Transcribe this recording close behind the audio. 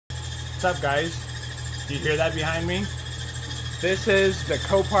What's up, guys? Do you hear that behind me? This is the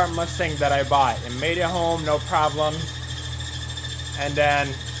Copart Mustang that I bought. It made it home, no problem. And then,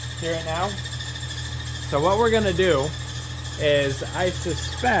 hear it now? So what we're gonna do is, I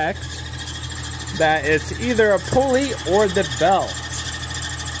suspect that it's either a pulley or the belt.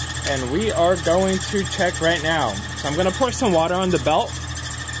 And we are going to check right now. So I'm gonna pour some water on the belt.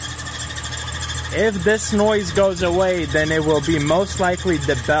 If this noise goes away, then it will be most likely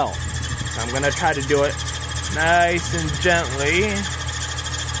the belt. So I'm gonna try to do it nice and gently.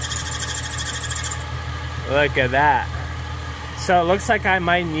 Look at that. So it looks like I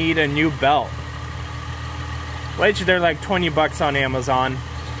might need a new belt, which they're like 20 bucks on Amazon.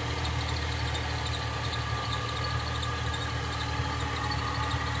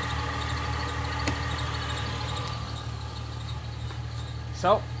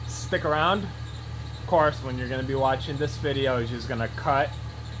 So stick around. Of course, when you're gonna be watching this video, it's just gonna cut,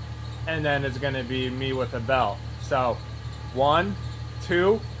 and then it's gonna be me with a belt. So 1,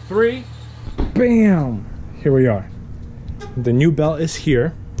 2, 3, bam! Here we are. The new belt is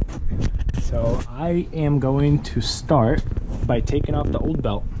here. So I am going to start by taking off the old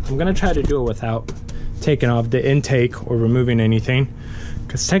belt. I'm gonna try to do it without taking off the intake or removing anything,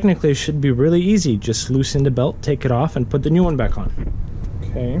 because technically it should be really easy. Just loosen the belt, take it off, and put the new one back on.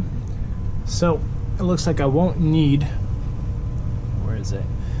 Okay, so it looks like I won't need, where is it?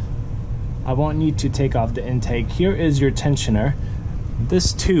 I won't need to take off the intake. Here is your tensioner.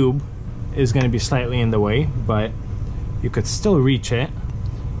 This tube is going to be slightly in the way, but you could still reach it.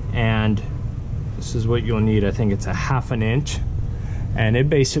 And this is what you'll need. I think it's a 1/2 inch. And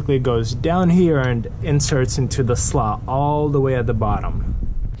it basically goes down here and inserts into the slot all the way at the bottom.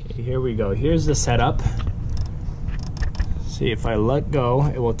 Okay, here we go. Here's the setup. See, if I let go,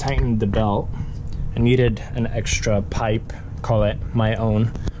 it will tighten the belt. I needed an extra pipe, call it my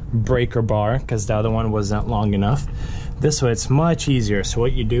own breaker bar, because the other one wasn't long enough. This way it's much easier. So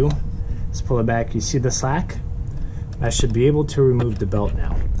what you do is pull it back. You see the slack? I should be able to remove the belt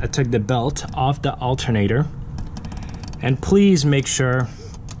now. I took the belt off the alternator, and please make sure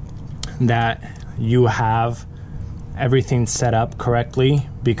that you have everything set up correctly,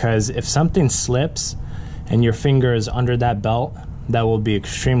 because if something slips and your finger is under that belt, that will be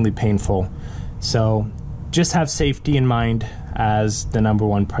extremely painful. So just have safety in mind as the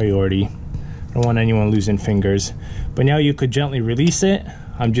 #1 priority. I don't want anyone losing fingers. But now you could gently release it.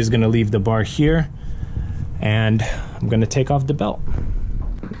 I'm just gonna leave the bar here, and I'm gonna take off the belt.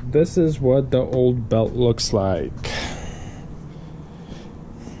 This is what the old belt looks like.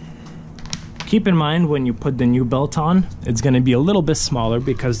 Keep in mind when you put the new belt on, it's gonna be a little bit smaller,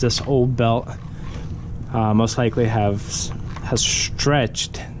 because this old belt most likely has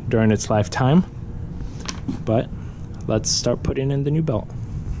stretched during its lifetime. But let's start putting in the new belt.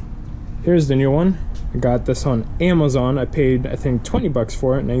 Here's the new one. I got this on Amazon. I paid, I think, 20 bucks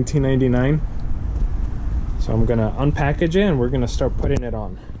for it, $19.99. So I'm gonna unpackage it and we're gonna start putting it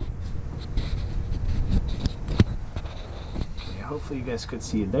on. Okay, hopefully you guys could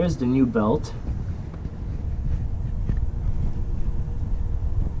see it. There's the new belt.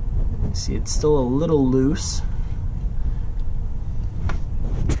 You see it's still a little loose.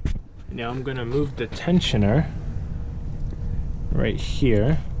 Now I'm gonna move the tensioner right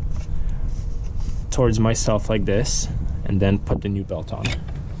here towards myself like this, and then put the new belt on.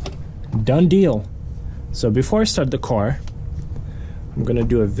 Done deal. So before I start the car, I'm gonna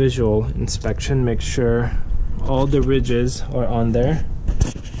do a visual inspection, make sure all the ridges are on there.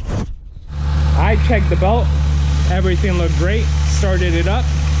 I checked the belt, everything looked great, started it up,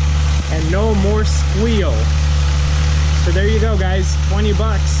 and no more squeal. So there you go, guys, 20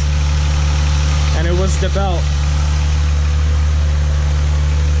 bucks. And it was the belt.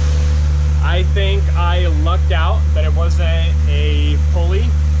 I think I lucked out that it wasn't a pulley,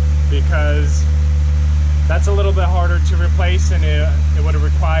 because that's a little bit harder to replace, and it would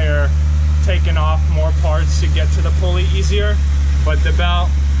require taking off more parts to get to the pulley easier. But the belt,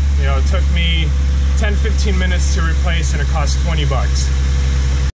 you know, it took me 10-15 minutes to replace, and it cost 20 bucks.